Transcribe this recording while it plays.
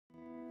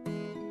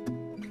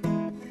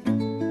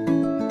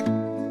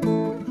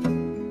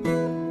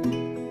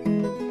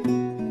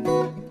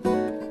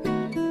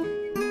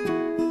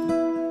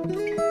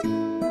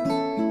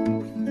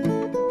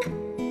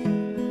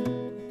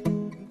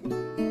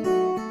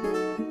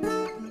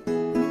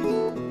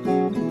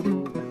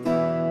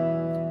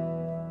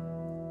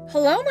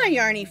my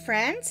yarny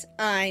friends,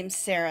 I'm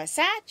Sara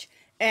Sach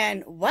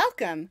and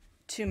welcome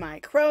to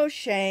my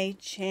crochet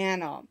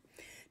channel.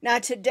 Now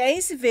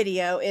today's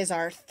video is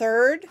our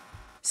third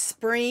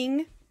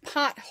spring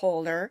pot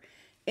holder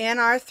in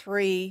our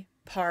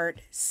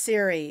three-part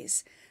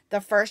series. The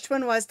first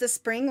one was the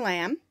spring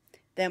lamb,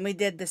 then we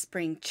did the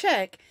spring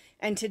chick,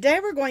 and today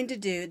we're going to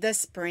do the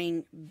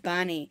spring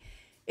bunny.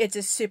 It's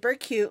a super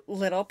cute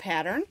little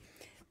pattern.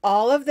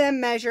 All of them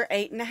measure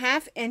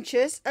 8.5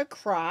 inches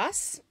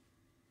across.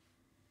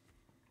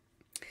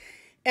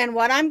 And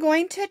what I'm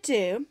going to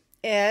do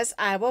is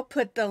I will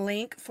put the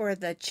link for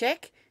the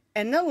chick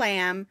and the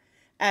lamb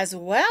as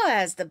well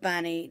as the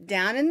bunny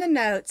down in the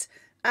notes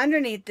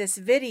underneath this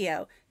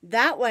video.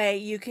 That way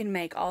you can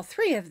make all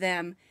three of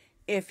them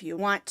if you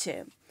want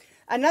to.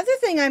 Another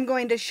thing I'm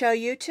going to show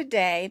you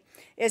today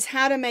is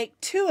how to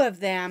make two of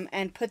them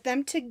and put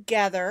them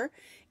together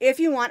if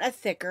you want a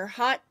thicker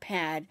hot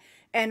pad.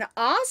 And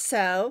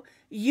also,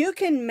 you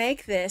can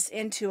make this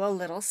into a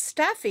little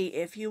stuffy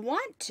if you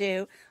want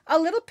to, a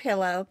little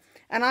pillow,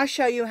 and I'll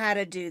show you how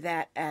to do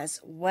that as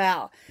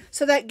well.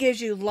 So that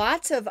gives you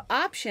lots of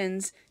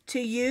options to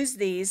use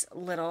these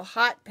little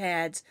hot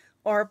pads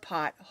or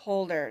pot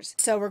holders.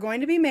 So we're going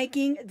to be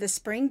making the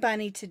spring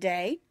bunny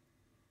today.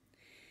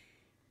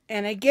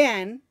 And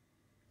again,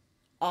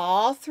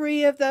 all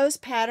three of those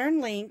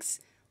pattern links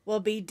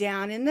will be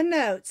down in the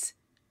notes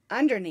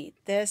underneath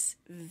this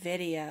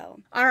video.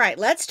 All right,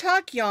 let's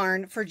talk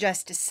yarn for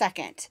just a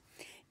second.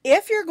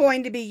 If you're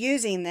going to be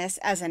using this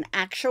as an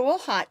actual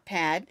hot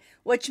pad,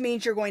 which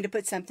means you're going to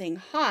put something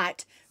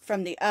hot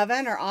from the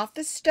oven or off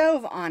the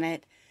stove on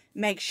it,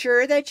 make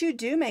sure that you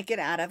do make it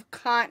out of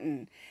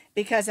cotton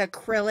because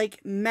acrylic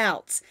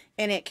melts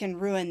and it can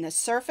ruin the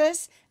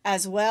surface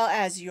as well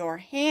as your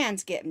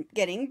hands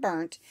getting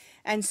burnt.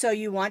 And so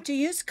you want to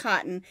use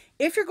cotton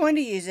if you're going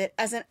to use it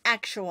as an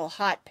actual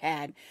hot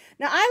pad.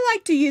 Now I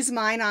like to use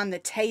mine on the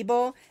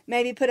table,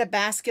 maybe put a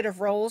basket of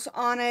rolls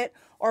on it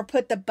or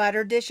put the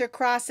butter dish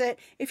across it.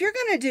 If you're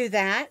going to do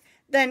that,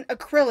 then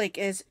acrylic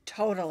is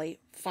totally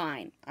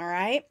fine. All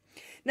right.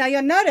 Now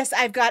you'll notice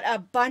I've got a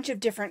bunch of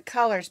different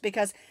colors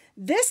because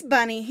this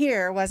bunny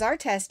here was our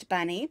test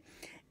bunny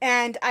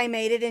and I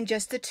made it in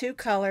just the two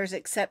colors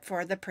except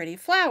for the pretty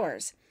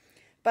flowers.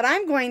 But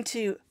I'm going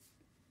to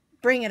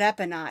bring it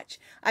up a notch.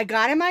 I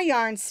got in my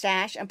yarn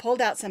stash and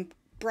pulled out some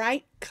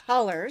bright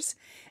colors.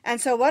 And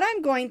so what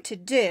I'm going to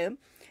do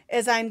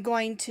is I'm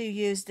going to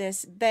use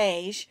this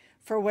beige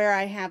for where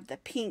I have the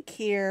pink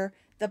here,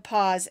 the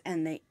paws,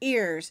 and the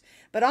ears.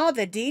 But all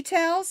the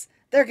details,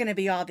 they're going to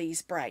be all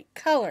these bright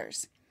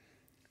colors.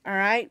 All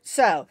right,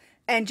 so,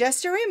 and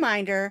just a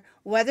reminder,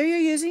 whether you're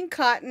using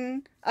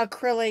cotton,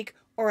 acrylic,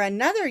 or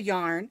another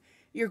yarn,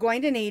 you're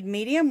going to need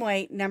medium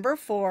weight number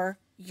 4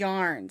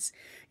 yarns.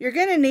 You're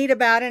going to need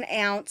about 1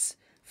 ounce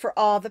for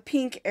all the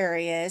pink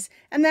areas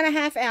and then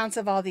 1/2 ounce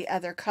of all the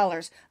other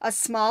colors. A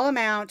small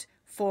amount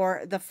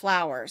for the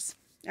flowers.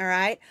 All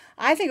right.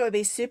 I think it would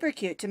be super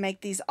cute to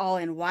make these all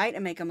in white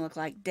and make them look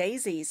like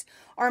daisies,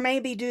 or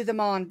maybe do them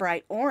all in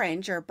bright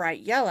orange or bright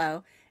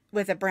yellow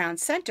with a brown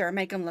center,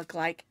 make them look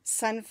like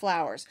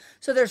sunflowers.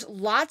 So there's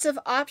lots of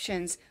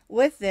options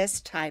with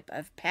this type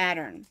of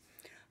pattern.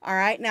 All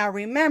right, now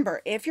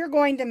remember, if you're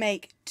going to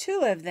make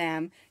 2 of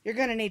them, you're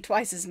going to need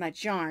twice as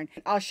much yarn.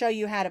 I'll show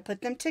you how to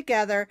put them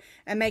together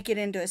and make it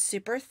into a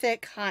super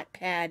thick hot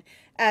pad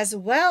as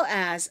well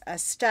as a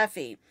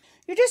stuffy.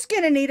 You're just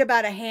going to need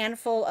about a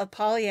handful of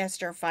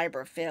polyester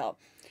fiber fill.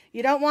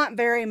 You don't want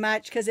very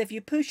much because if you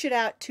push it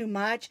out too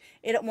much,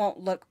 it won't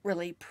look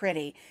really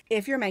pretty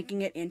if you're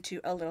making it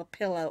into a little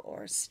pillow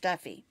or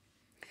stuffy.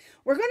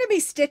 We're going to be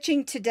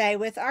stitching today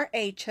with our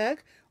H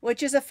hook,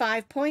 which is a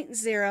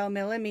 5.0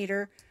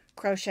 millimeter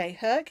crochet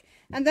hook.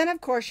 And then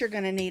of course you're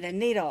going to need a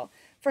needle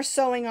for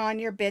sewing on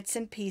your bits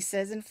and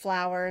pieces and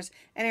flowers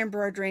and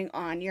embroidering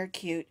on your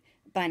cute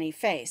bunny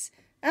face.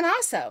 And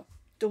also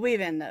to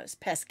weave in those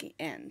pesky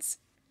ends.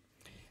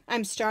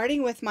 I'm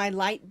starting with my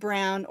light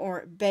brown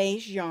or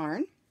beige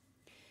yarn.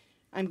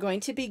 I'm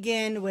going to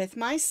begin with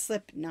my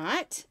slip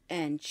knot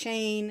and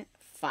chain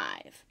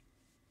 5.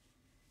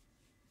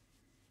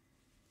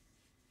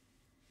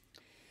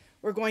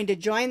 We're going to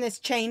join this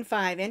chain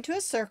 5 into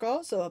a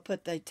circle, so we'll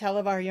put the tail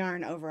of our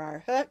yarn over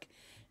our hook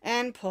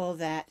and pull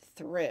that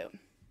through.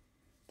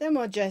 Then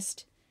we'll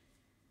just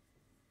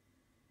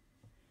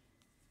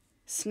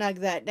snug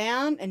that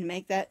down and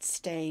make that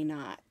stay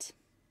knot.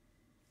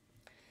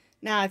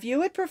 Now, if you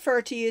would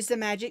prefer to use the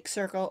magic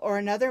circle or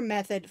another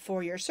method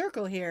for your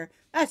circle here,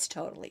 that's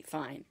totally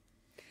fine.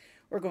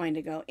 We're going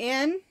to go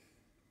in,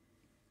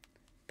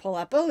 pull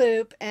up a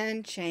loop,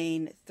 and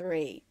chain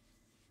 3.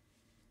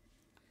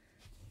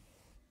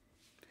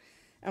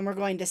 And we're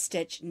going to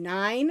stitch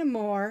 9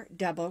 more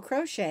double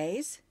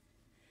crochets.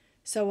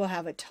 So we'll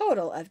have a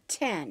total of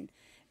 10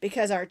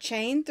 because our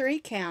chain 3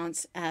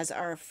 counts as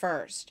our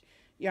first.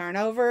 Yarn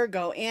over,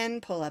 go in,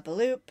 pull up a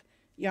loop,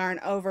 yarn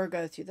over,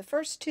 go through the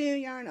first 2,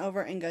 yarn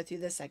over, and go through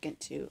the second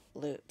 2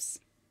 loops.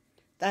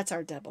 That's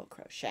our double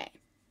crochet.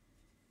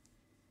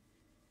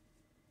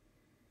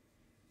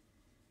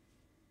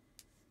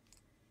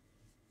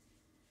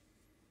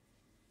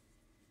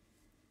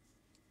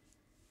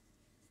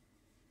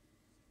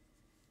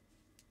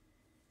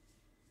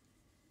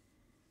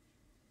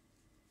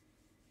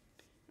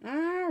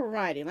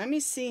 Alrighty, let me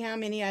see how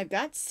many I've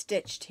got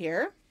stitched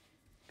here.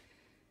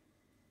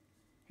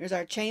 Here's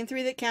our chain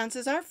 3 that counts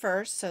as our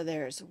first. So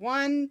there's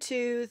 1,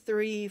 2,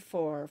 3,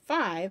 4,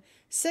 5,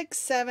 6,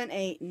 7,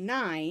 8,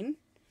 9.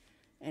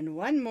 And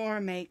one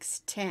more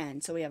makes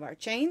 10. So we have our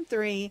chain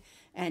 3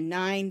 and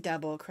 9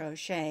 double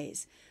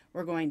crochets.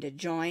 We're going to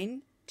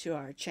join to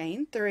our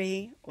chain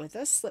 3 with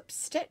a slip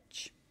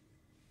stitch.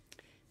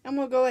 And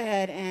we'll go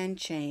ahead and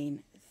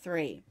chain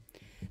 3.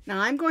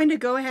 Now I'm going to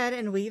go ahead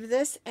and weave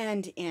this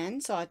end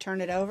in. So I'll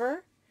turn it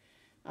over.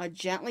 I'll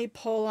gently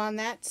pull on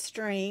that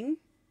string.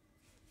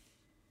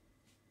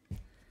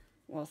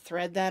 We'll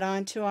thread that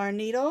onto our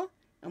needle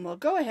and we'll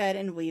go ahead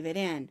and weave it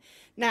in.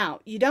 Now,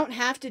 you don't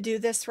have to do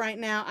this right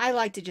now. I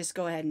like to just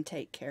go ahead and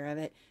take care of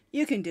it.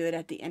 You can do it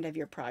at the end of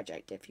your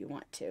project if you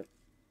want to.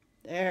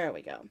 There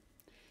we go.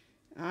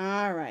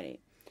 Alrighty.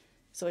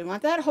 So we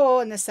want that hole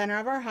in the center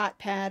of our hot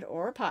pad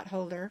or pot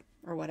holder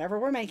or whatever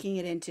we're making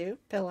it into,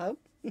 pillow,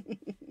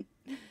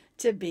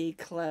 to be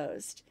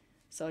closed.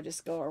 So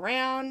just go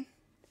around,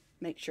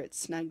 make sure it's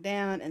snug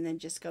down, and then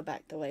just go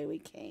back the way we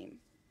came.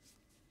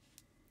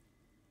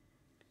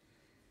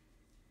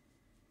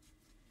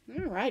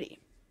 Alrighty.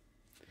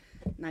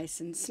 Nice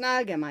and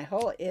snug, and my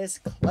hole is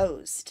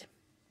closed.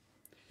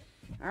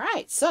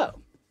 Alright,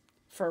 so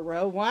for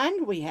row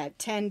 1, we had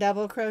 10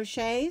 double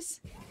crochets.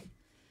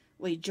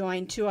 We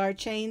joined to our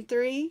chain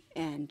 3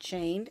 and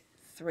chained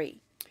 3.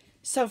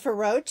 So for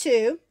row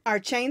 2, our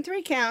chain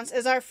 3 counts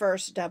as our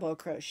first double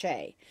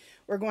crochet.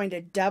 We're going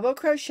to double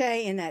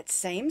crochet in that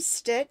same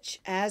stitch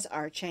as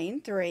our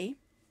chain 3.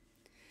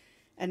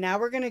 And now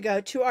we're going to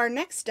go to our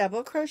next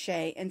double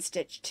crochet and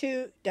stitch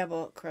 2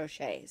 double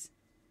crochets.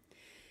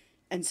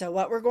 And so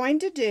what we're going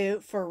to do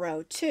for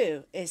row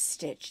 2 is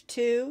stitch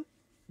 2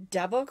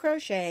 double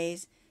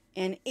crochets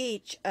in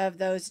each of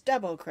those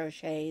double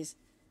crochets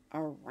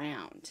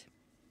around.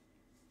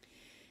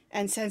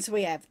 And since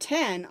we have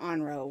 10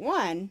 on row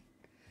 1,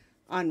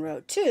 on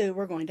row 2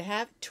 we're going to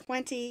have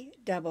 20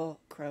 double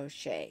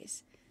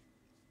crochets.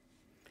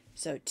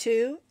 So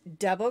 2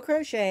 double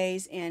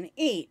crochets in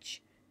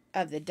each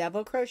of the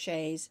double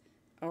crochets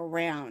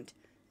around,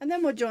 and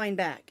then we'll join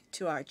back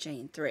to our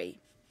chain 3.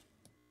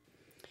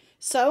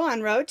 So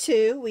on row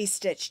 2 we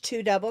stitch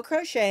 2 double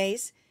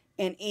crochets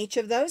in each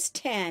of those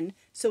 10,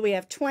 so we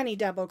have 20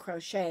 double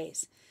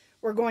crochets.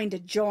 We're going to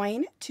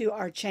join to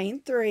our chain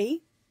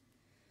 3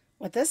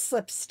 with a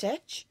slip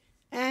stitch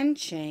and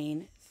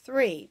chain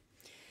 3.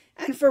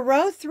 And for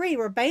row 3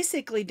 we're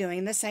basically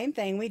doing the same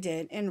thing we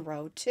did in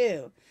row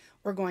 2.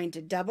 We're going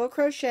to double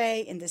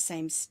crochet in the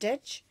same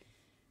stitch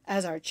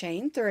as our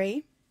chain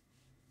 3,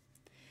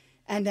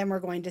 and then we're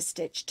going to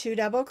stitch 2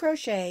 double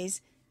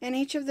crochets in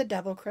each of the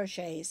double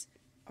crochets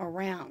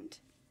around,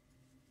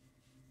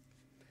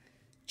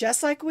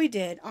 just like we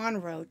did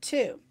on row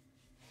 2.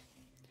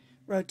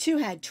 Row 2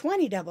 had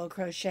 20 double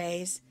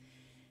crochets,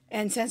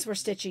 and since we're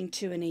stitching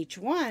 2 in each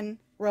one,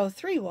 row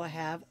 3 will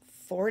have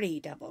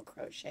 40 double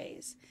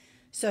crochets.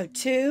 So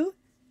 2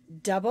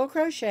 double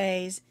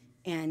crochets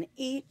in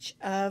each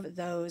of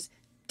those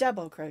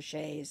double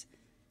crochets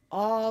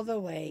all the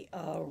way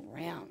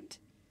around.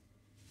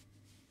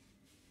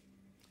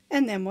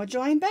 And then we'll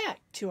join back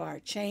to our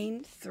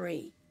chain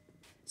 3.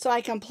 So I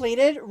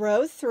completed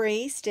row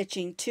 3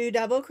 stitching 2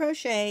 double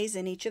crochets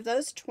in each of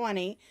those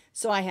 20,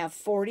 so I have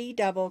 40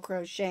 double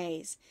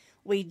crochets.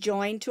 We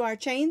joined to our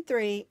chain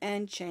 3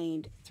 and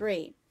chained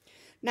 3.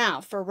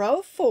 Now for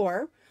row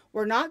 4,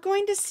 we're not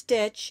going to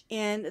stitch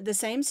in the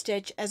same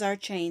stitch as our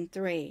chain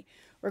 3.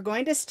 We're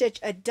going to stitch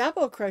a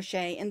double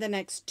crochet in the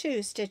next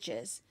 2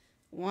 stitches.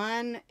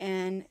 1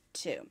 and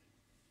 2.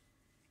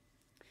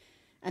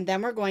 And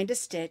then we're going to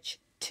stitch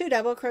 2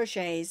 double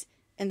crochets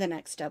in the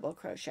next double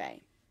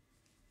crochet.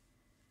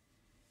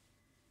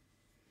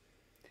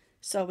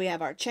 So we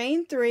have our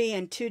chain 3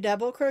 and 2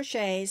 double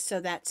crochets, so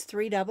that's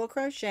 3 double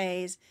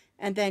crochets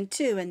and then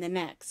 2 in the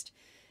next.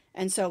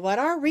 And so what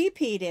our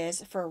repeat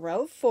is for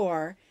row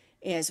 4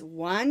 is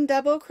 1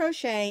 double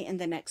crochet in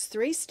the next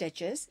 3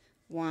 stitches.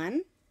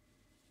 1,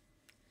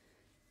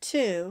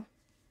 2,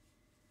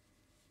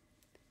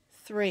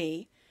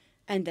 3,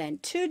 and then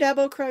 2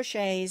 double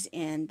crochets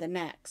in the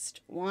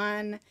next.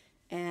 1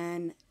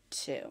 and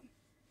 2.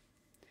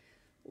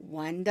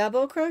 1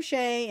 double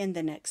crochet in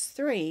the next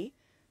 3.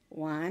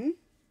 1,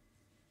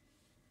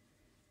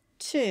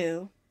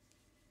 2,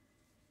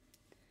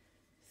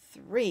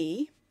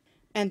 3,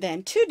 and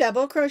then 2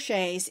 double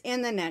crochets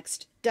in the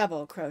next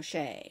double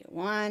crochet.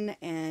 1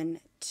 and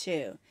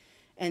 2.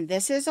 And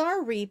this is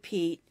our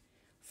repeat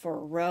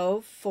for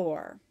row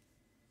 4.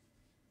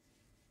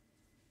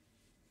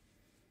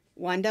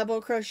 1 double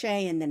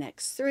crochet in the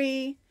next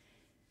 3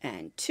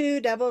 and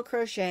 2 double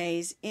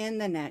crochets in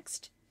the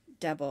next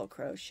double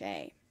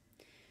crochet.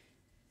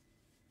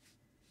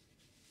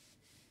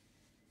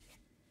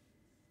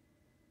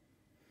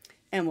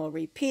 And we'll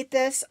repeat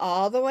this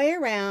all the way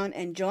around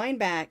and join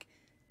back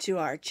to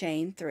our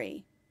chain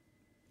 3.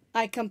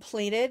 I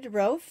completed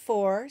row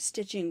 4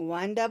 stitching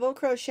 1 double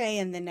crochet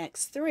in the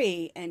next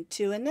 3 and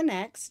 2 in the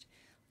next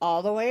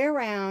all the way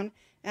around,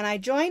 and I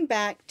join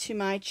back to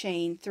my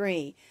chain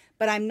 3.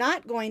 But I'm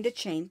not going to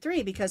chain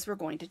 3 because we're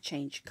going to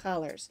change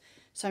colors.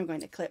 So I'm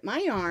going to clip my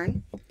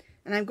yarn,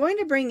 and I'm going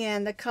to bring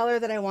in the color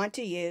that I want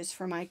to use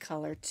for my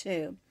color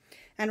 2.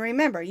 And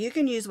remember, you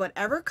can use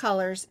whatever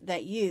colors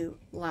that you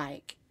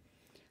like.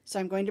 So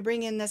I'm going to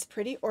bring in this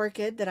pretty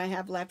orchid that I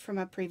have left from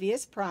a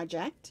previous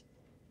project.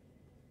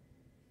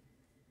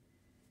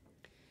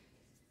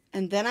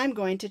 And then I'm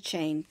going to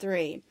chain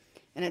 3.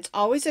 And it's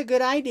always a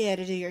good idea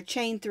to do your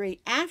chain 3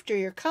 after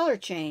your color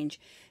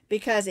change,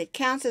 because it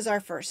counts as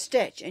our first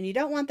stitch. And you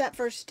don't want that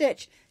first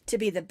stitch to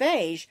be the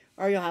beige,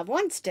 or you'll have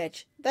one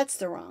stitch that's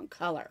the wrong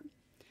color.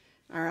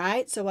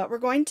 Alright, so what we're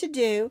going to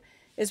do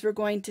is we're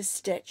going to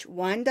stitch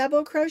 1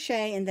 double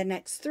crochet in the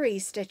next 3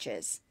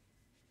 stitches.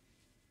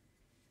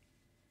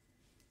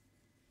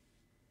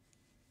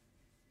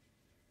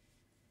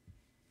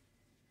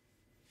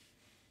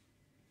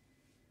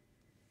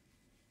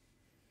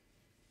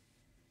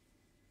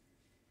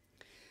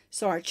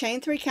 So our chain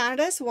 3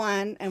 counted as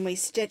 1, and we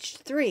stitched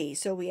 3,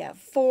 so we have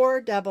 4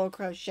 double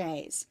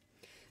crochets.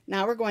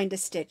 Now we're going to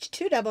stitch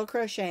 2 double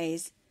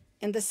crochets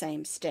in the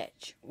same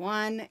stitch,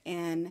 1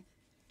 and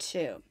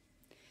 2.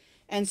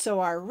 And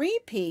so our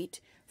repeat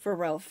for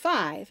row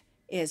 5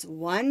 is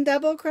 1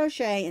 double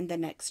crochet in the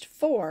next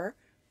 4,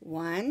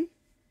 1,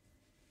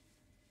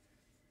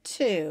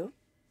 2,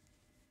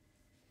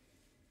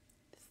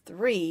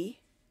 3,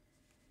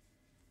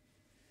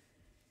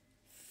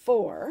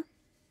 4,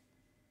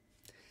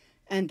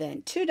 and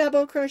then 2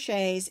 double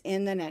crochets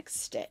in the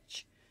next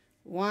stitch,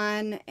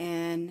 1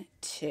 and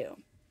 2.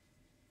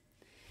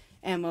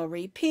 And we'll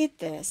repeat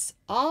this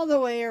all the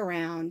way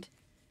around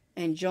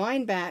and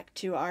join back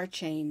to our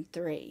chain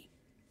 3.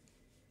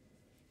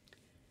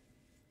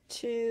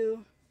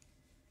 2,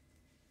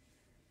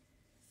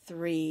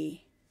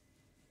 3,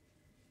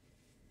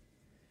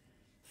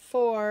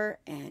 4,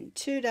 and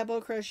 2 double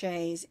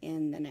crochets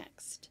in the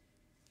next.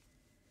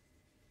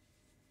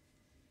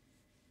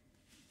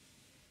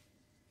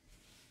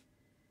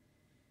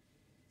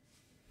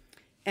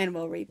 And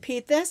we'll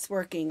repeat this,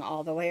 working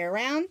all the way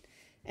around,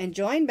 and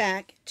join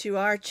back to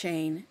our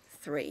chain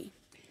 3.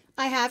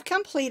 I have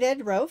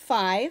completed row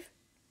 5.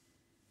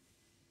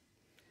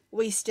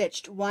 We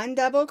stitched 1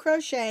 double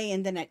crochet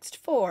in the next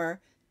 4,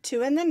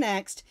 2 in the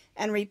next,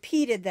 and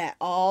repeated that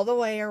all the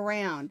way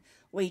around.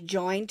 We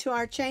joined to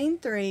our chain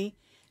 3,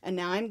 and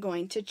now I'm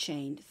going to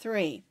chain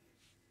 3.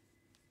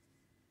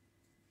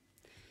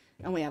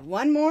 And we have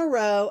 1 more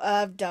row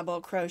of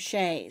double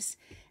crochets.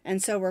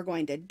 And so we're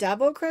going to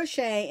double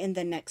crochet in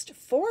the next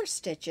 4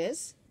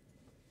 stitches.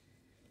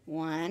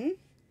 1,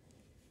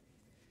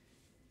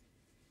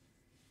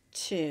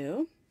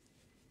 2,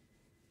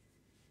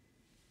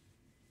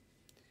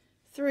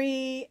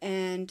 3,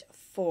 and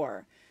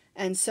 4.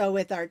 And so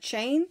with our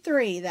chain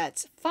 3,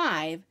 that's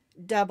 5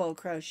 double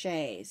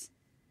crochets.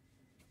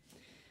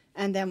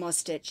 And then we'll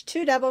stitch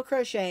 2 double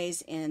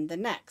crochets in the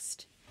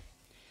next.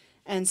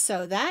 And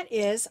so that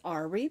is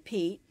our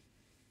repeat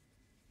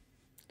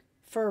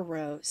for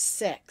row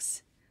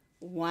 6.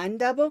 1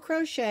 double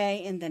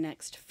crochet in the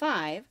next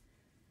 5.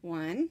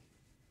 1,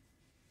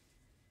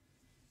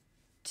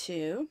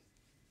 2,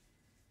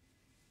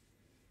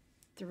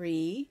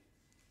 3,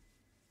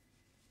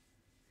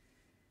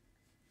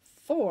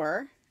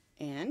 4,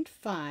 and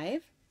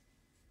 5.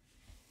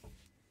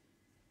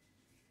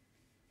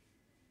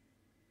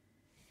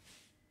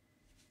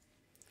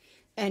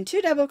 And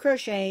 2 double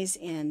crochets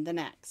in the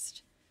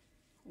next.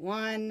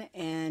 1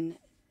 and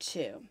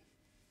 2.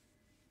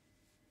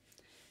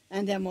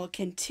 And then we'll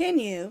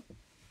continue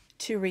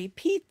to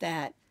repeat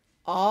that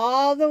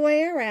all the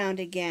way around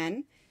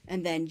again,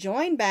 and then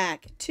join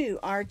back to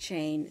our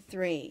chain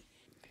 3.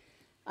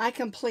 I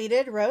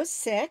completed row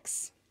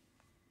 6.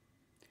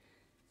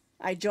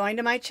 I joined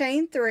to my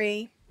chain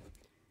 3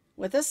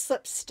 with a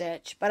slip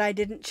stitch, but I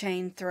didn't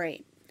chain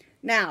 3.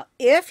 Now,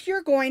 if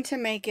you're going to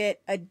make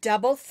it a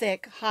double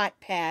thick hot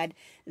pad,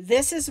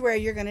 this is where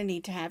you're going to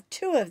need to have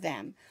 2 of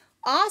them.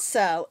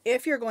 Also,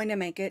 if you're going to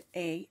make it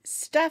a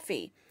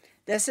stuffy,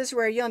 this is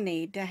where you'll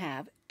need to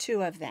have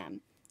 2 of them.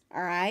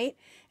 All right?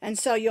 And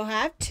so you'll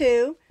have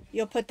 2.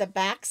 You'll put the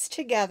backs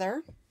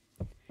together.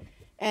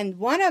 And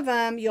one of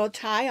them you'll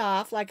tie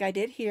off like I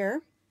did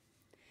here.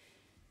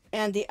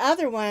 And the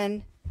other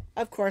one,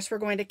 of course, we're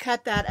going to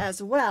cut that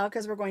as well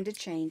because we're going to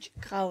change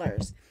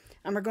colors.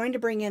 And we're going to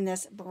bring in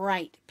this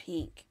bright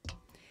pink.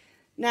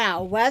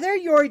 Now, whether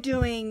you're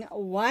doing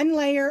 1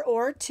 layer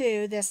or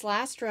 2, this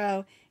last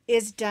row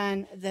is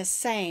done the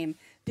same.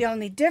 The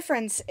only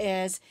difference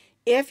is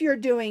if you're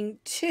doing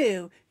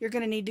 2, you're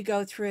going to need to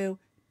go through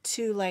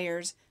 2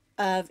 layers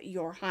of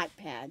your hot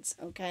pads,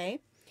 okay?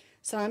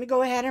 So I'm going to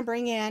go ahead and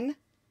bring in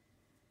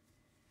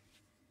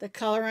the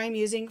color I'm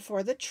using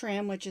for the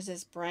trim, which is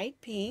this bright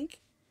pink.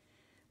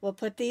 We'll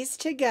put these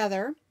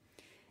together,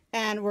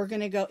 and we're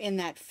going to go in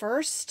that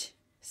first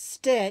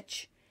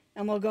stitch,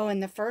 and we'll go in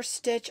the first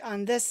stitch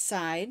on this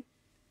side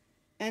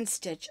and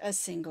stitch a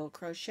single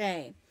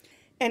crochet.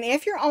 And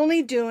if you're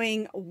only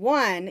doing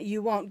 1,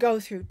 you won't go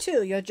through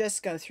 2, you'll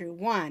just go through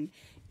 1.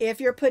 if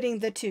you're putting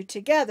the two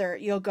together,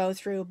 you'll go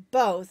through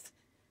both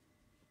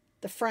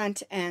the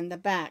front and the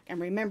back. And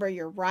remember,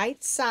 your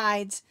right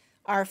sides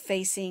are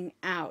facing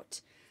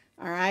out.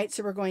 All right,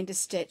 so we're going to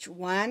stitch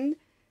 1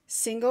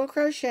 single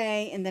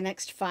crochet in the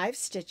next 5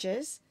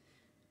 stitches.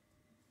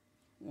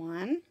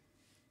 1,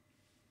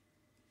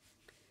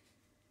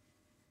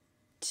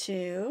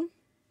 2,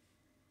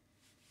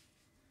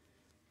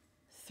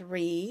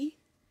 3,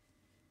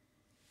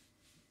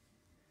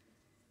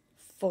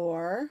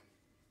 4,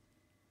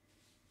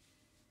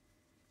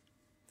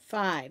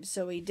 5.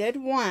 So we did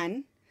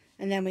 1,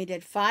 and then we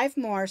did 5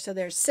 more, so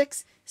there's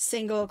 6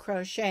 single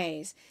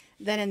crochets.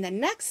 Then in the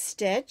next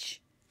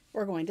stitch,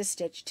 we're going to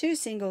stitch 2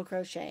 single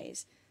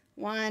crochets.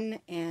 1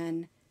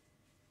 and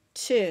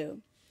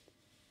 2.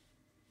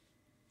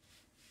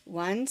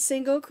 1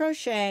 single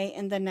crochet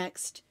in the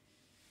next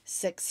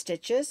 6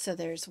 stitches, so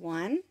there's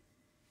 1,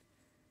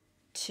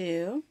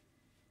 2,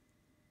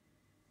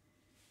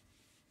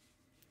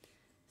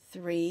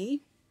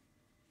 3,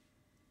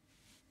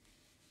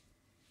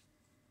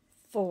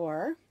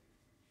 4,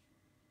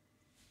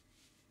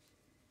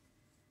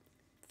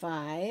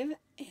 5,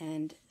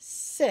 and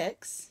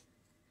 6,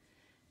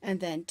 and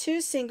then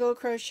 2 single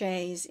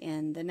crochets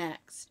in the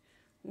next.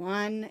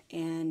 1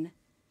 and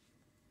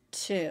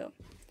 2.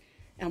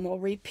 And we'll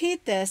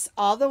repeat this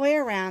all the way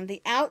around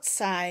the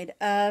outside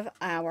of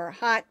our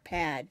hot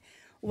pad,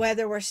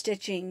 whether we're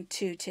stitching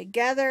 2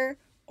 together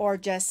or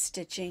just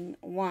stitching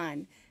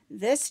 1.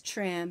 This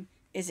trim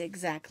is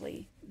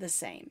exactly the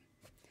same.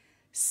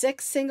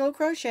 6 single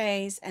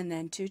crochets and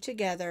then 2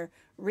 together.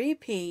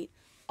 Repeat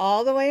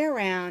all the way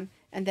around,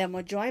 and then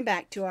we'll join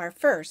back to our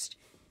first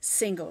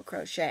single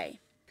crochet.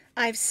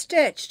 I've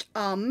stitched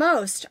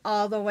almost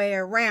all the way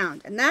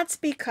around, and that's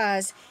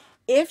because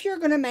if you're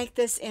going to make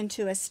this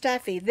into a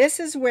stuffy, this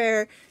is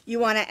where you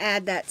want to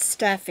add that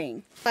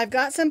stuffing. I've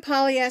got some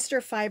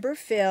polyester fiber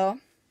fill,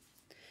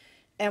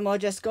 and we'll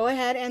just go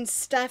ahead and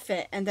stuff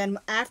it, and then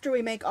after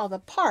we make all the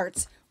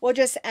parts, we'll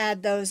just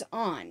add those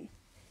on.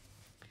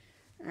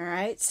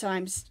 Alright, so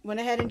I went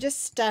ahead and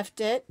just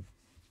stuffed it.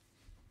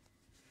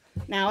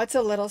 Now it's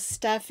a little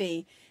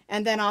stuffy,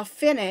 and then I'll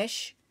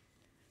finish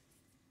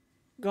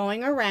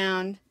going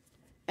around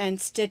and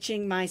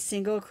stitching my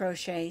single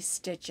crochet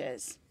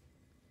stitches.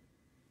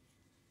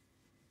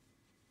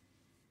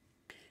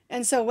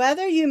 And so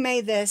whether you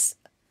made this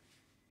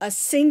a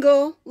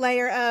single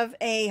layer of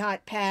a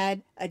hot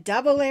pad, a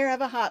double layer of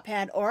a hot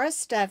pad, or a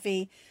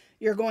stuffy,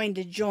 you're going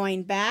to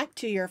join back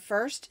to your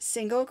first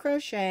single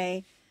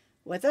crochet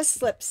with a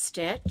slip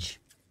stitch.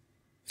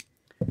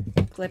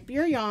 Clip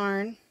your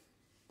yarn.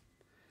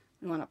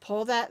 You want to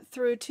pull that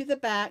through to the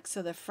back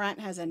so the front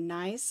has a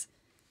nice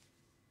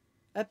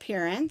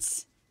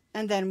appearance,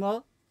 and then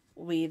we'll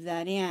weave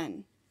that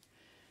in.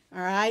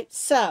 All right,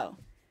 so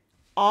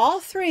all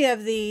 3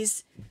 of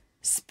these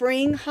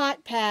spring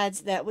hot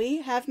pads that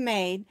we have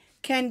made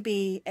can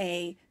be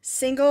a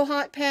single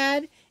hot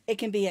pad, it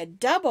can be a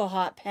double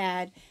hot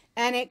pad,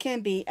 and it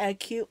can be a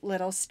cute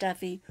little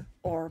stuffy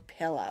or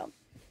pillow.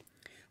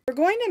 We're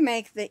going to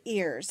make the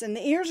ears, and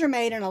the ears are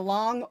made in a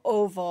long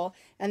oval,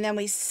 and then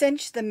we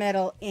cinch the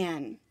middle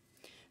in.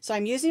 So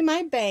I'm using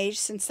my beige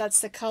since that's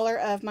the color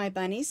of my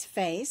bunny's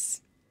face,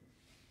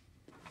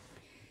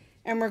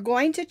 and we're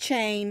going to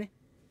chain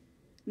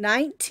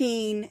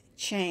 19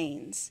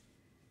 chains.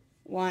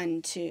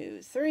 1, 2,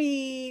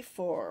 3,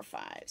 4,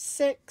 5,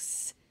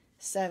 6,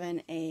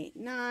 7, 8,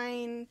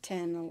 9,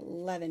 10,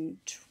 11,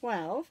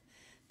 12,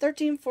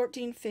 13,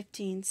 14,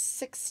 15,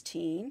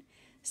 16,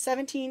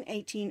 17,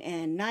 18,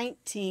 and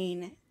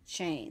 19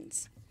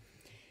 chains.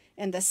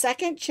 In the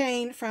second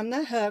chain from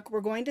the hook,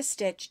 we're going to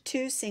stitch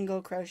 2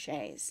 single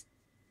crochets.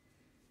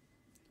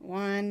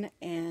 1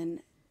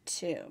 and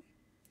 2.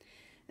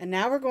 And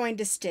now we're going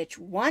to stitch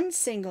 1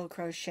 single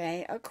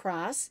crochet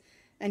across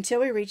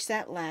until we reach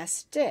that last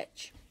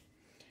stitch.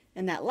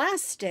 In that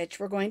last stitch,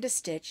 we're going to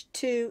stitch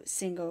 2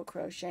 single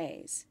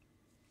crochets.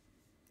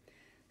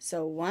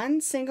 So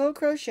 1 single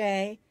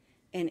crochet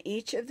in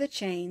each of the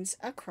chains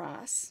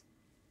across.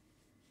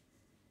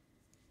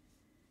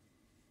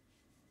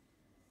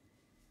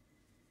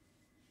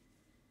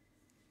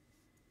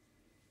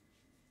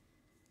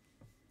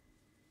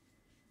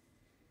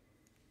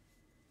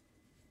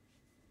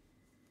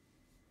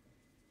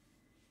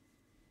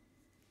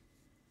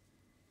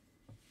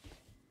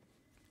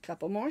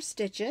 Couple more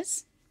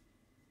stitches.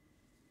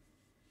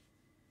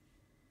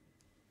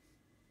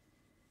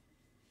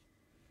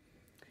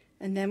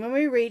 And then when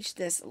we reach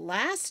this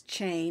last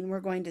chain, we're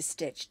going to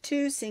stitch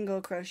 2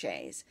 single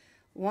crochets.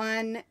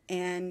 1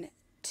 and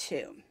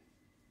 2.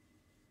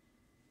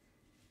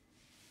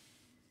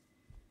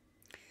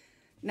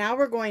 Now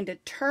we're going to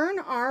turn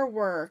our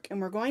work,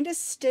 and we're going to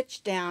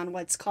stitch down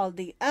what's called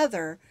the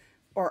other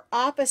or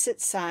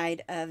opposite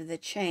side of the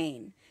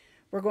chain.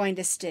 We're going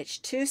to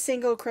stitch 2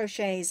 single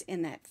crochets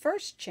in that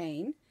first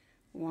chain.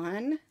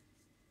 1,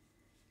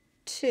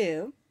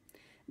 2.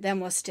 Then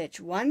we'll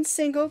stitch 1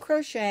 single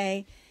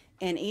crochet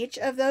in each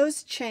of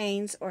those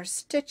chains or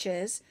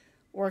stitches,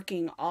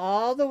 working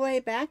all the way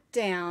back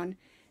down,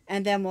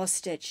 and then we'll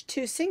stitch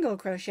 2 single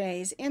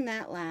crochets in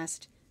that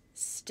last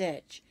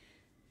stitch.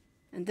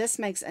 And this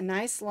makes a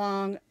nice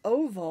long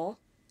oval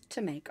to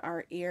make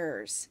our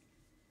ears.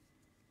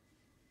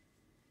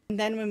 And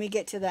then when we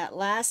get to that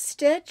last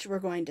stitch, we're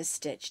going to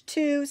stitch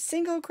 2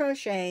 single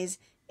crochets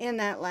in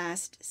that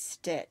last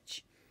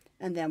stitch.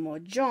 And then we'll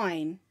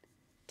join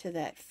to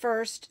that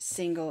first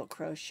single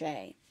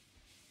crochet.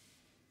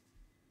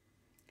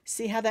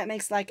 See how that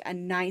makes like a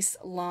nice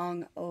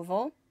long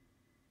oval?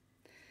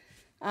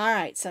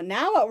 Alright, so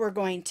now what we're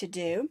going to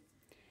do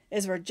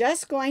is we're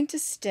just going to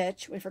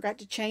stitch, we forgot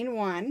to chain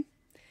 1,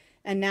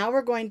 and now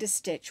we're going to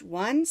stitch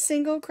 1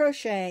 single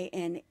crochet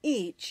in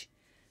each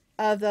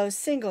of those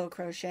single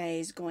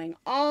crochets going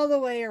all the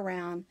way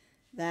around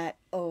that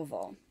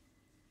oval.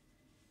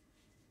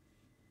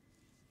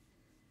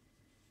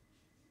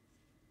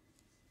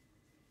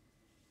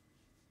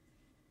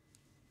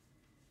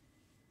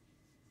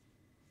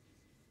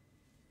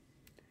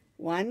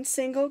 One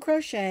single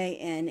crochet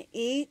in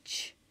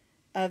each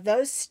of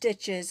those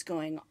stitches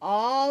going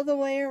all the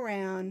way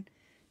around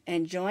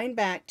and join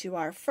back to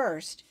our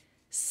first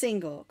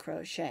single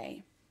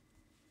crochet.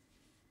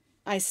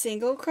 I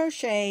single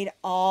crocheted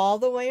all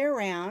the way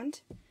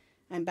around.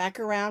 I'm back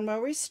around where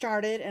we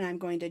started, and I'm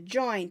going to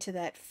join to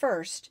that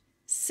first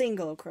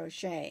single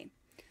crochet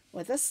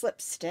with a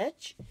slip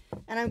stitch,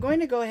 and I'm going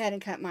to go ahead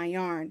and cut my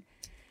yarn.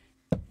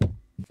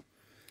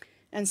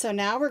 And so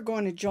now we're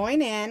going to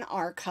join in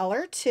our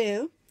color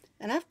 2,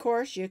 and of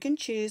course you can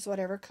choose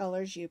whatever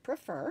colors you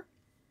prefer.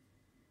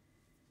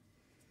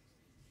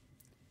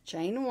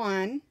 Chain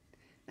 1,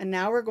 and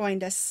now we're going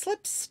to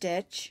slip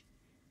stitch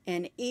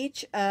in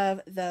each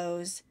of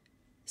those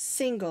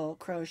single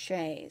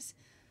crochets.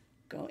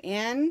 Go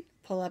in,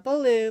 pull up a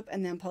loop,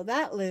 and then pull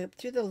that loop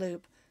through the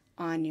loop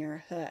on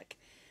your hook.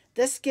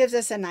 This gives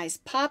us a nice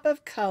pop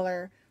of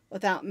color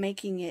without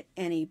making it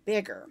any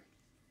bigger.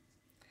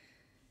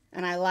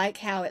 And I like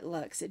how it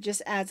looks. It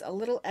just adds a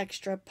little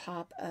extra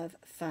pop of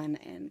fun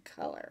and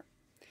color.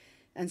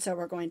 And so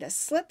we're going to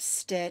slip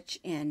stitch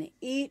in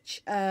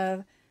each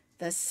of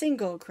the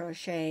single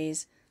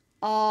crochets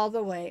all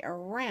the way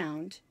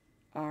around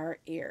our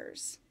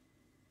ears.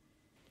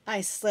 I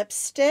slip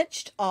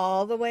stitched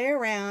all the way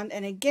around,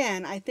 and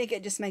again I think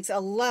it just makes a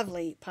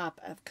lovely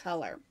pop of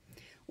color.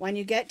 When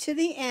you get to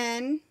the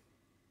end,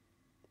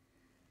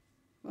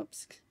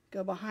 whoops,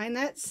 go behind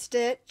that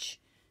stitch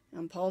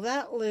and pull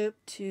that loop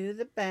to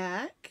the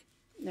back.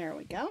 There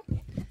we go.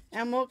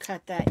 And we'll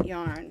cut that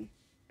yarn.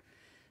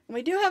 And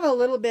we do have a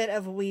little bit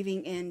of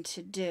weaving in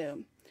to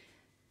do.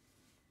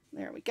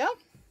 There we go.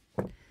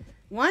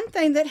 One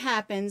thing that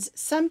happens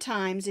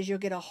sometimes is you'll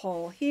get a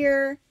hole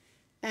here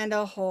and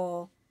a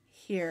hole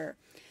here.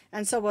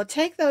 And so we'll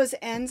take those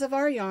ends of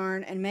our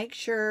yarn and make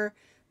sure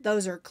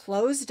those are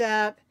closed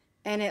up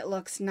and it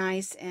looks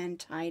nice and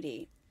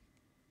tidy.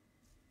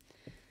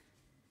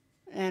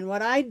 And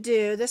what I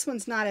do, this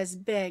one's not as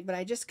big, but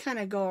I just kind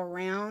of go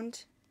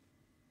around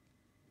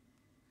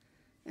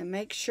and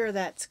make sure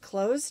that's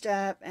closed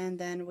up and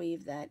then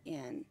weave that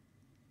in.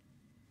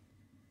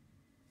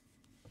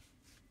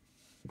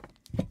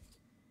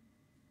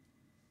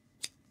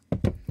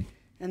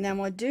 And then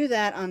we'll do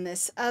that on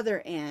this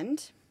other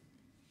end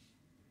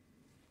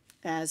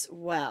as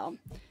well.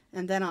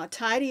 And then I'll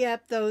tidy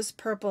up those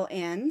purple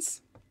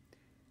ends,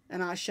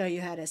 and I'll show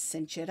you how to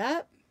cinch it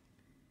up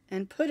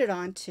and put it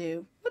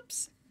onto,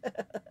 whoops,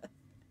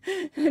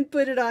 and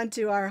put it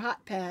onto our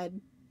hot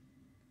pad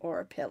or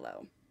a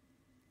pillow.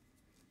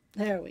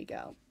 There we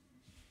go.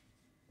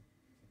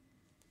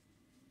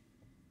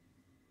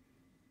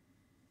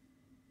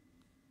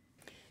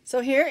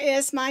 So here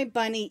is my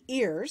bunny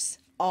ears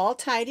all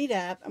tidied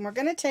up, and we're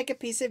going to take a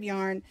piece of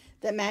yarn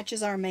that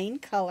matches our main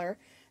color,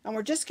 and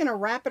we're just going to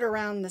wrap it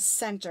around the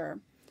center.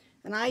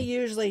 And I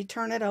usually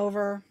turn it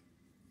over,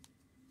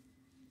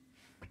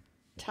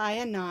 tie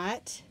a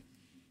knot,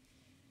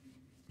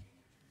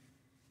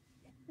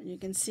 and you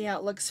can see how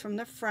it looks from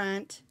the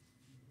front.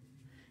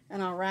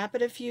 And I'll wrap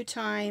it a few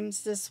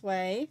times this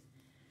way,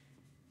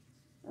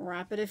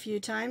 wrap it a few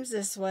times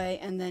this way,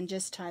 and then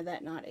just tie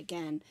that knot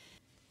again.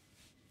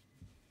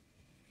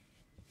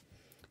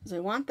 So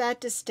we want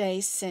that to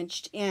stay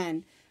cinched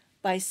in.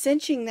 By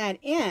cinching that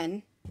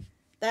in,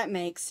 that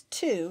makes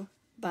 2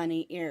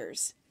 bunny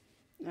ears.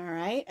 All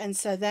right, and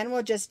so then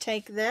we'll just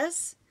take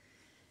this,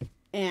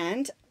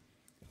 and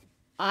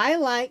I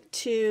like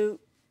to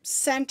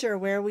center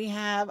where we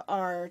have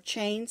our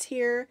chains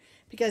here,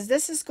 because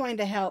this is going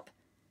to help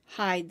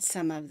hide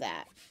some of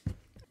that.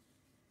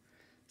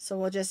 So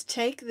we'll just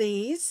take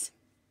these,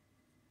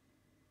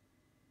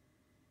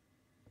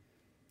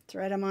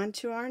 thread them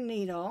onto our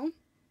needle,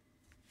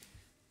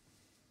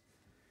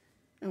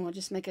 and we'll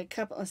just make a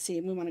couple, let's see,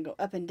 we want to go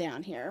up and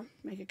down here,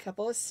 make a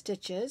couple of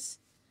stitches.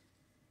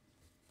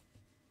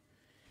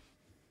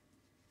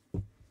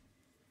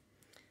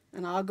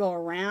 And I'll go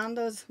around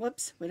those,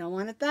 whoops, we don't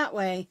want it that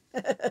way.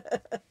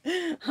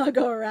 I'll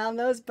go around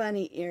those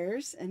bunny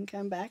ears and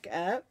come back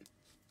up.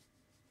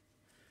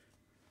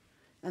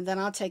 And then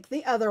I'll take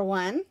the other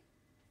one.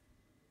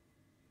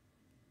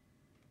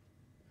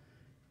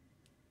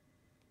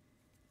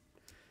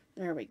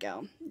 There we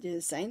go. Do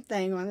the same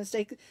thing. We want to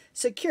stay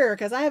secure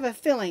because I have a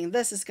feeling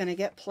this is going to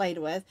get played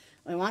with.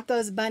 We want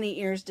those bunny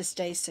ears to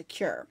stay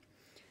secure.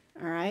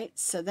 All right,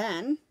 so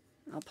then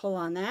I'll pull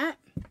on that.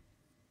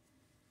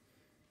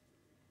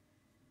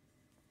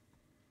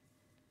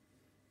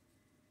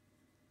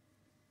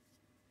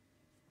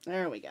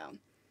 There we go.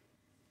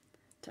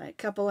 Tie a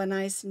couple of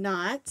nice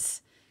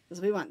knots because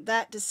we want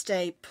that to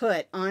stay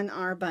put on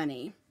our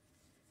bunny.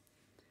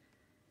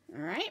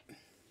 All right.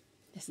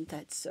 Isn't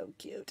that so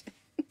cute?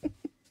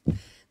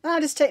 I'll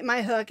just take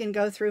my hook and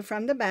go through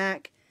from the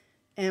back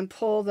and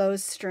pull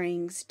those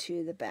strings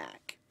to the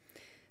back.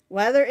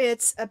 Whether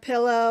it's a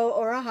pillow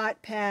or a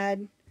hot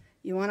pad,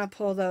 you want to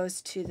pull those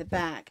to the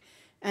back.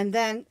 And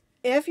then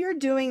if you're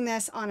doing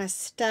this on a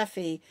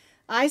stuffy,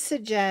 I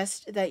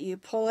suggest that you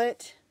pull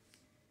it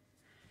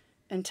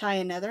and tie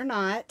another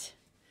knot.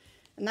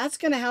 And that's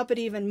going to help it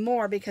even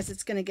more because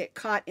it's going to get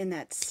caught in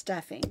that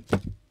stuffing.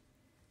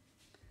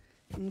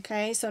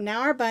 Okay, so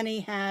now our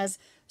bunny has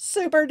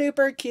super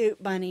duper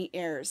cute bunny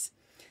ears.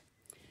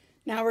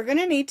 Now we're going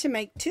to need to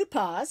make 2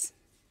 paws.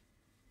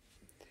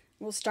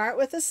 We'll start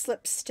with a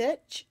slip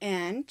stitch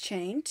and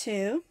chain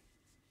 2.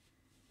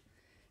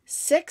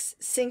 6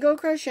 single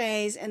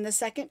crochets in the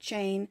second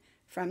chain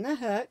from the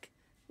hook.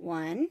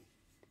 1,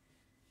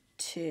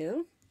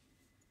 2,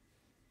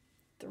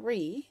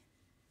 3,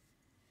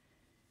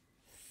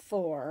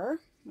 4.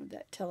 Move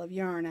that tail of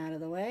yarn out of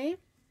the way.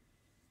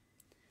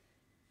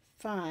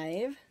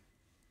 5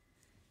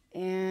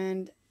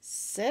 and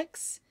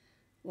 6.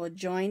 We'll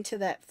join to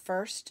that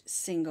first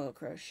single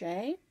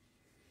crochet,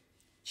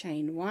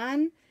 chain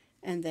 1,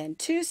 and then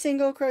 2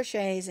 single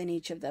crochets in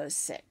each of those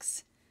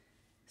 6.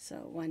 So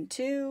 1,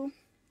 2,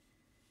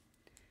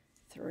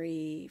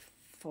 3,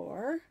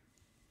 4,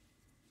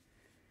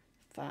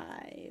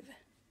 5,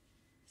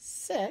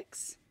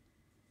 6,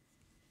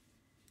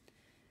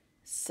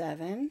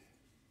 7,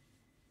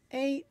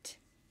 8,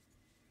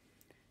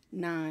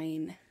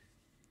 9,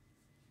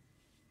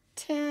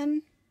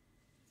 10,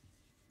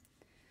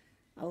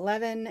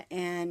 11,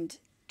 and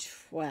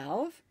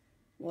 12.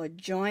 We'll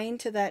join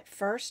to that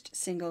first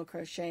single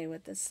crochet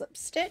with the slip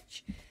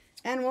stitch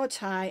and we'll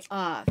tie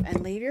off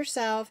and leave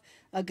yourself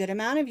a good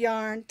amount of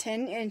yarn,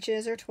 10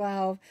 inches or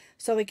 12,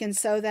 so we can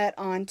sew that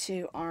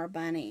onto our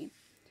bunny.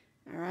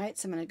 All right,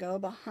 so I'm going to go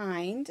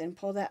behind and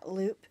pull that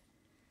loop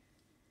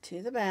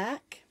to the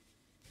back.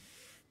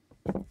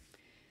 All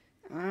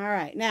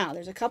right, now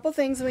there's a couple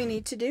things we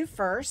need to do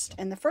first,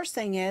 and the first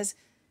thing is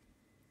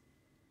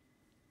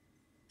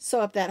sew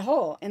up that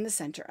hole in the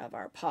center of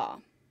our paw.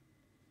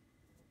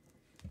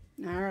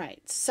 All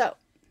right, so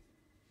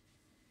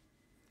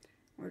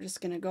we're just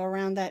going to go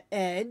around that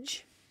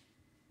edge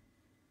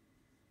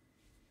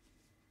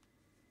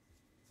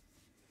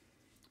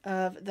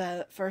of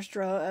the first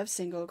row of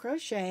single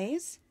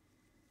crochets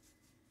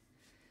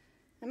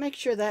and make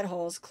sure that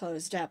hole is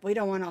closed up. We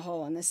don't want a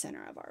hole in the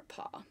center of our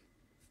paw.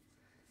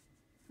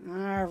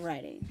 All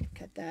righty,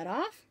 cut that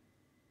off.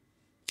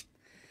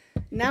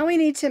 Now we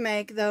need to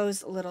make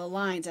those little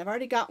lines. I've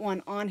already got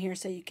one on here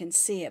so you can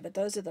see it, but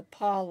those are the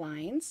paw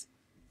lines.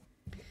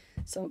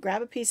 So we'll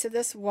grab a piece of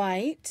this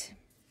white.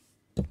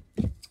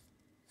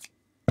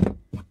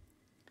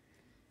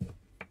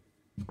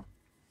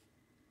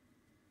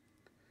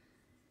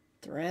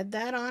 Thread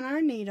that on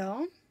our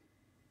needle.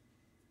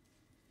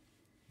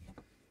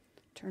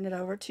 Turn it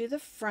over to the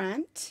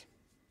front.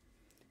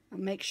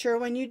 And make sure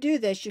when you do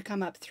this, you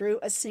come up through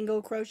a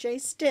single crochet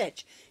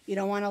stitch. You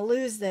don't want to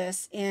lose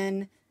this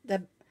in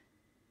the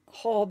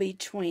hole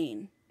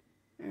between.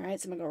 All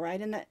right, so I'm going to go right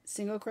in that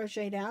single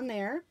crochet down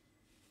there.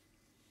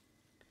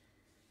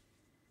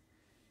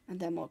 And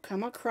then we'll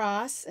come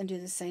across and do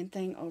the same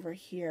thing over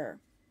here.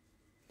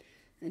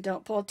 And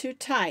don't pull too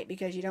tight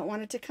because you don't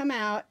want it to come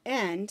out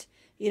and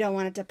you don't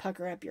want it to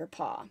pucker up your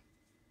paw.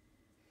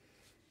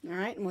 All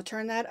right, and we'll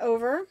turn that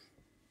over.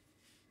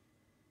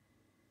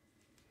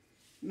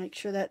 Make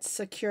sure that's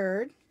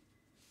secured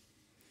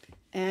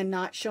and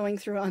not showing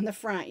through on the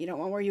front. You don't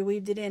want where you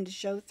weaved it in to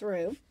show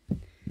through.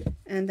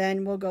 And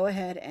then we'll go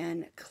ahead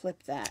and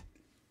clip that.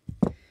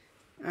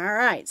 All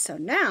right, so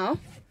now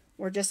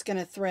we're just going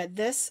to thread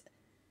this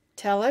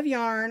tail of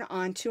yarn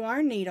onto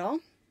our needle.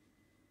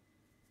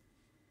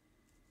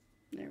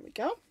 There we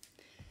go.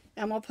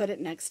 And we'll put it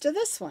next to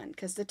this one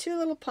because the two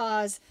little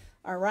paws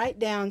are right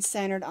down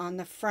centered on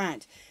the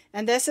front.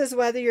 And this is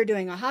whether you're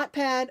doing a hot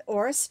pad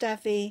or a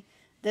stuffy.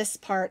 This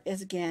part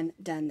is again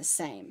done the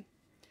same.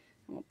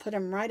 And we'll put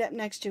them right up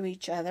next to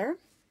each other.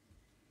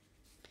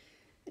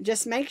 And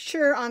just make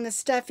sure on the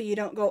stuffy you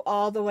don't go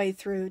all the way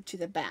through to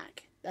the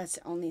back. That's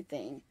the only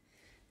thing.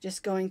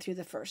 Just going through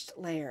the first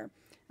layer.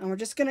 And we're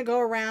just going to go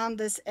around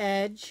this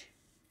edge,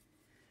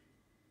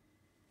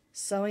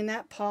 sewing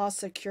that paw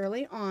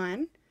securely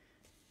on.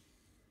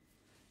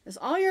 Because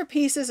all your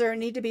pieces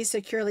need to be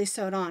securely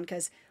sewed on,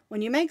 because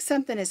when you make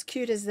something as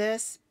cute as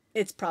this,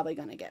 it's probably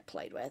going to get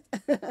played with.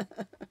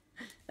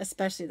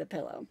 Especially the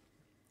pillow.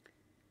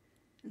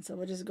 And so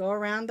we'll just go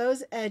around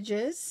those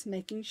edges,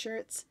 making sure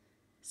it's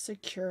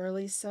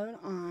securely sewed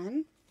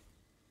on.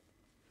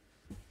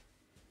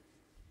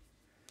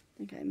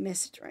 think I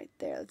missed right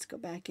there. Let's go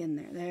back in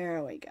there.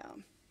 There we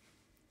go.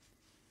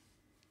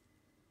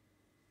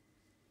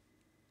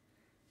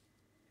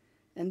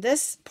 And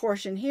this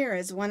portion here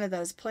is one of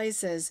those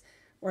places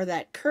where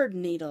that curd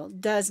needle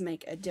does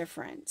make a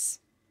difference,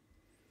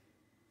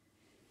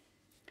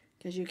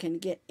 because you can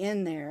get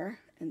in there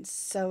and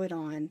sew it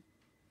on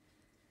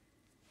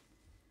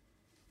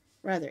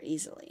rather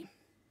easily.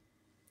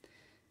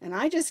 And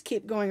I just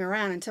keep going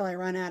around until I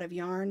run out of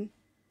yarn.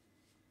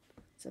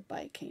 So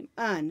I came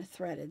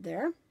unthreaded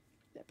there.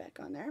 Get back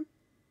on there.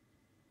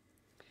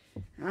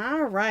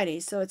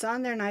 Alrighty, so it's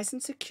on there nice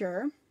and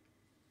secure.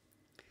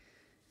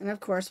 And of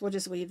course we'll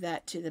just weave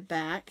that to the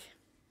back.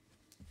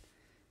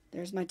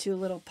 There's my two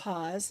little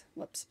paws.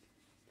 Whoops.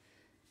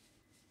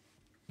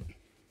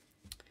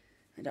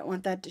 I don't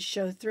want that to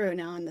show through.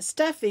 Now on the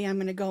stuffy, I'm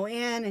going to go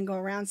in and go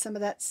around some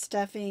of that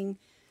stuffing,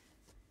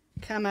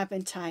 come up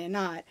and tie a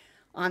knot.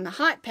 On the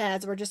hot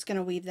pads, we're just going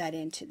to weave that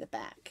into the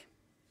back.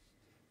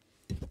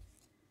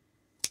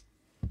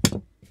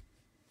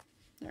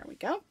 There we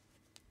go.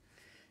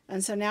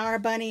 And so now our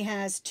bunny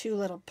has two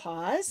little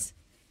paws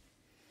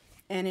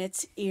and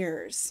its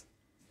ears.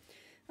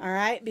 All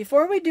right,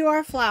 before we do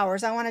our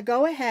flowers, I want to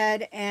go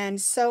ahead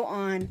and sew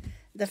on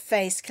the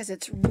face because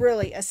it's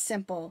really a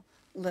simple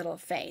little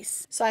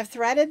face. So I've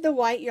threaded the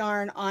white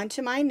yarn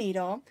onto my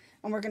needle,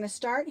 and we're going to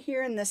start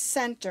here in the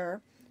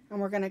center,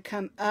 and we're going to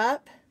come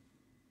up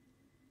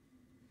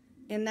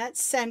in that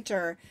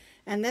center.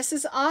 And this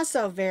is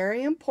also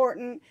very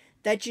important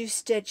that you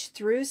stitch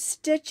through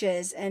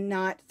stitches and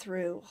not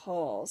through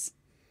holes,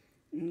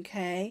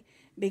 okay,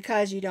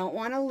 because you don't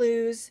want to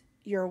lose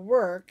your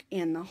work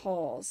in the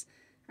holes.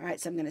 All right,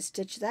 so I'm going to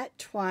stitch that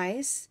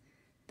twice,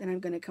 then I'm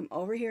going to come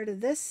over here to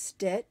this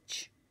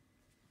stitch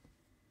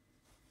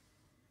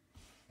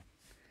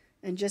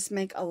and just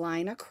make a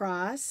line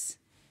across.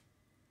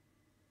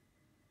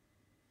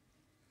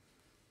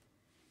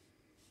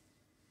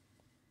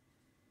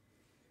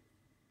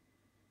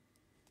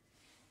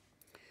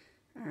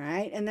 All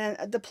right, and then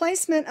the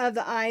placement of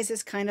the eyes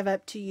is kind of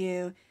up to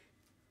you.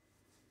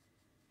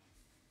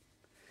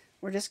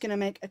 We're just going to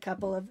make a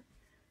couple of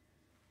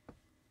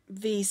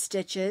V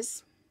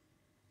stitches.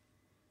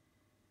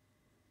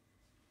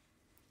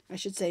 I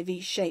should say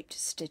V-shaped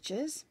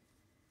stitches.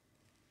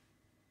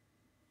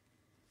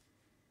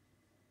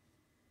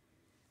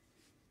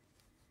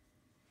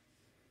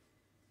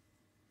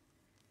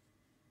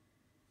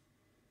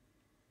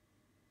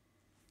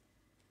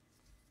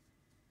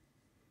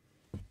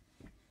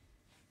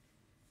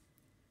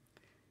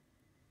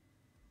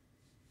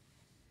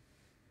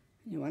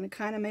 You want to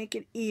kind of make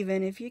it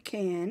even if you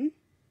can.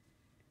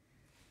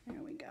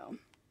 There we go.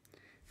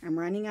 I'm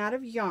running out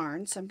of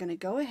yarn, so I'm going to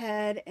go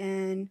ahead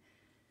and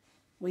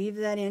weave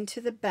that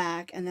into the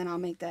back, and then I'll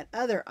make that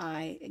other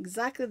eye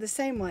exactly the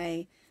same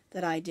way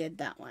that I did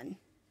that one.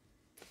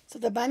 So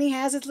the bunny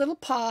has its little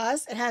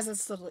paws, it has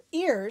its little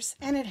ears,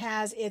 and it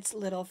has its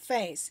little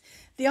face.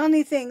 The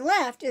only thing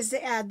left is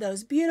to add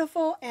those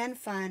beautiful and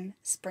fun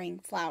spring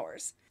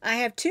flowers. I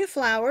have two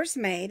flowers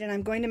made, and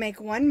I'm going to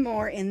make one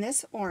more in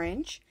this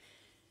orange.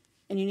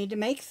 And you need to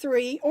make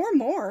 3 or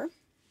more.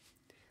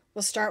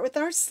 We'll start with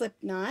our slip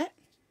knot.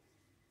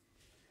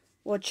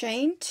 We'll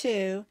chain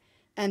 2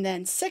 and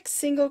then 6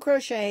 single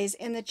crochets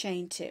in the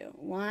chain 2.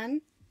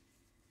 1,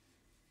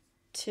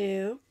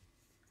 2,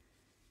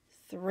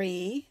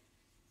 3,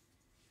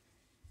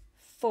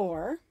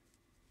 4,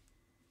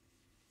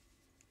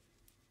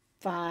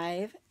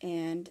 5,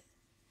 and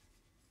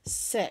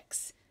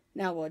 6.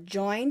 Now we'll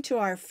join to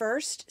our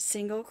first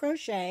single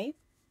crochet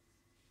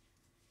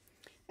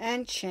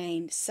and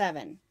chain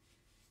 7.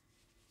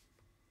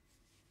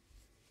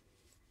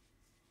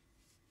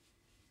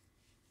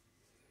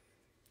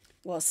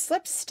 We'll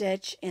slip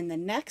stitch in the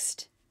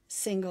next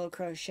single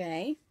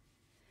crochet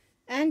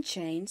and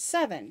chain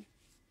 7.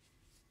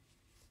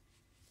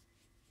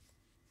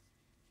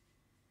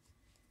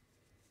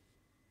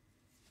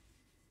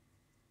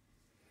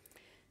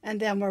 And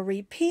then we'll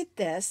repeat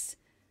this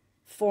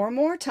 4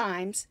 more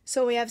times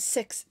so we have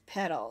 6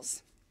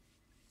 petals.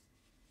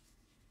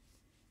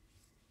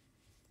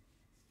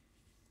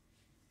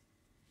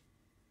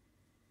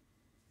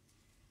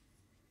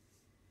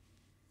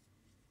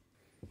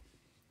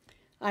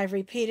 I've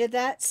repeated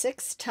that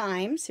 6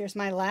 times. Here's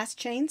my last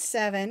chain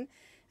 7,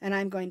 and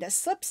I'm going to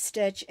slip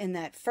stitch in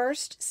that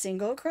first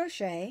single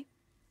crochet,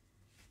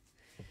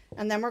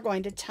 and then we're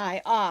going to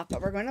tie off,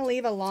 but we're going to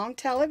leave a long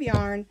tail of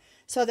yarn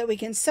so that we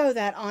can sew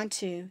that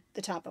onto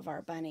the top of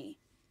our bunny.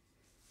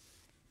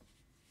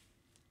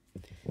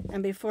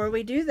 And before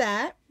we do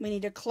that, we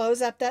need to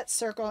close up that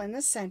circle in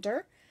the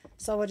center.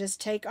 So we'll just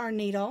take our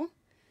needle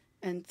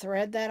and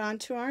thread that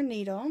onto our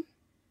needle.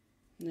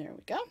 There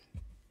we go.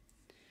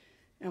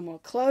 And we'll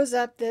close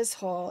up this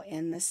hole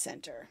in the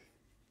center.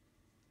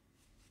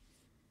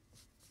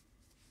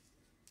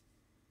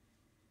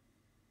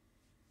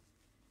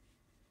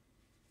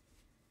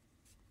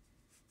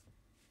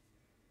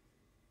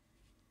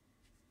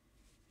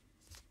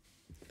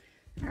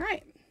 All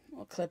right,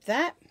 we'll clip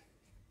that.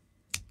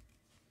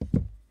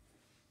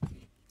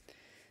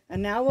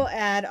 And now we'll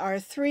add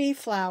our 3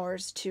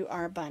 flowers to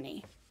our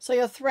bunny. So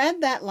you'll thread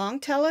that long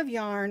tail of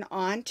yarn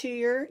onto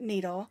your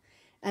needle,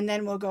 and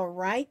then we'll go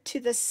right to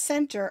the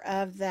center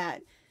of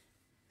that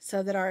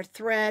so that our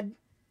thread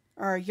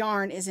or our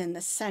yarn is in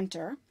the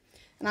center.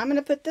 And I'm going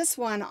to put this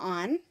one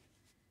on.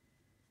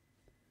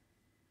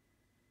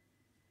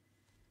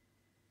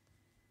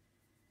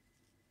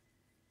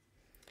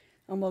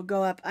 And we'll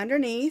go up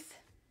underneath.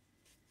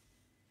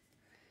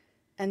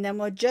 And then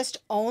we'll just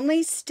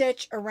only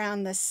stitch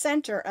around the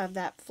center of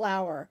that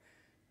flower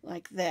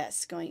like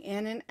this, going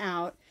in and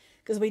out,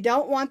 because we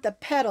don't want the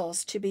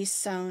petals to be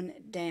sewn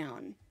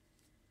down.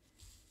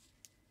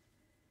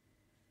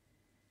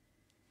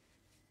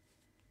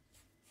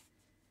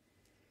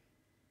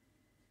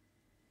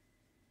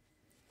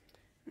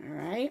 All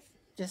right,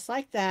 just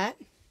like that.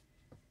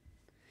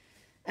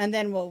 And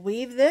then we'll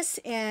weave this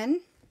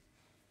in.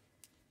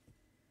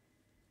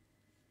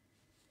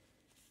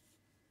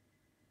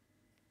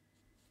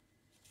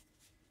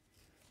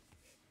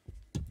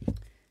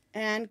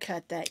 And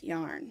cut that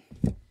yarn.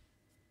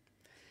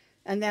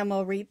 And then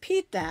we'll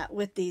repeat that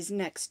with these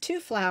next 2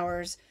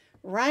 flowers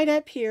right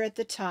up here at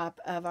the top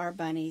of our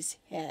bunny's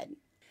head.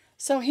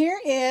 So here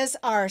is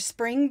our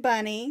spring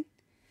bunny.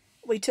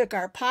 We took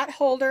our pot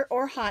holder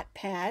or hot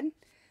pad,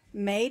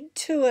 made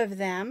 2 of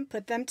them,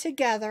 put them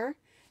together,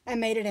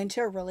 and made it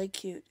into a really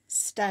cute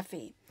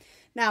stuffy.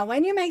 Now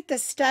when you make the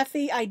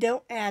stuffy, I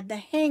don't add the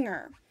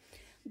hanger.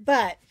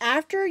 But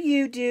after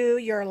you do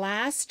your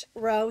last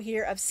row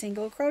here of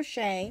single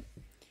crochet,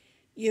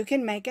 you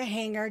can make a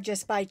hanger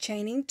just by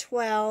chaining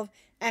 12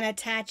 and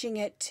attaching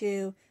it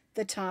to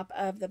the top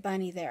of the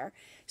bunny there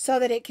so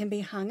that it can be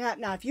hung up.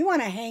 Now if you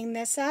want to hang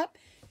this up,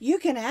 you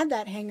can add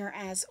that hanger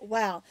as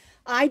well.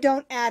 I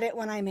don't add it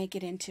when I make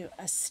it into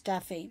a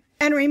stuffy.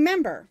 And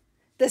remember,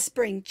 the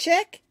spring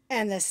chick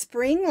and the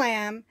spring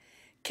lamb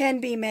can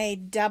be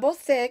made double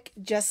thick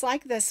just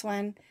like this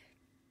one,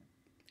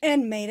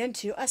 and made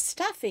into a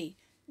stuffy,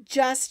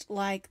 just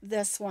like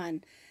this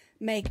one.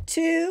 Make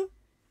 2,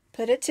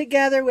 put it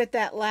together with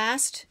that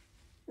last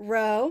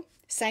row.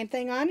 Same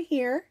thing on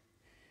here,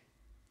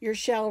 your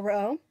shell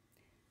row.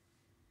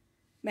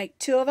 Make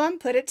 2 of them,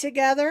 put it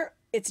together.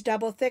 It's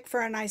double thick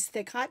for a nice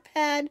thick hot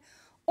pad,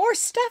 or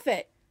stuff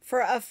it for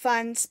a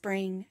fun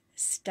spring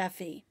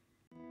stuffy.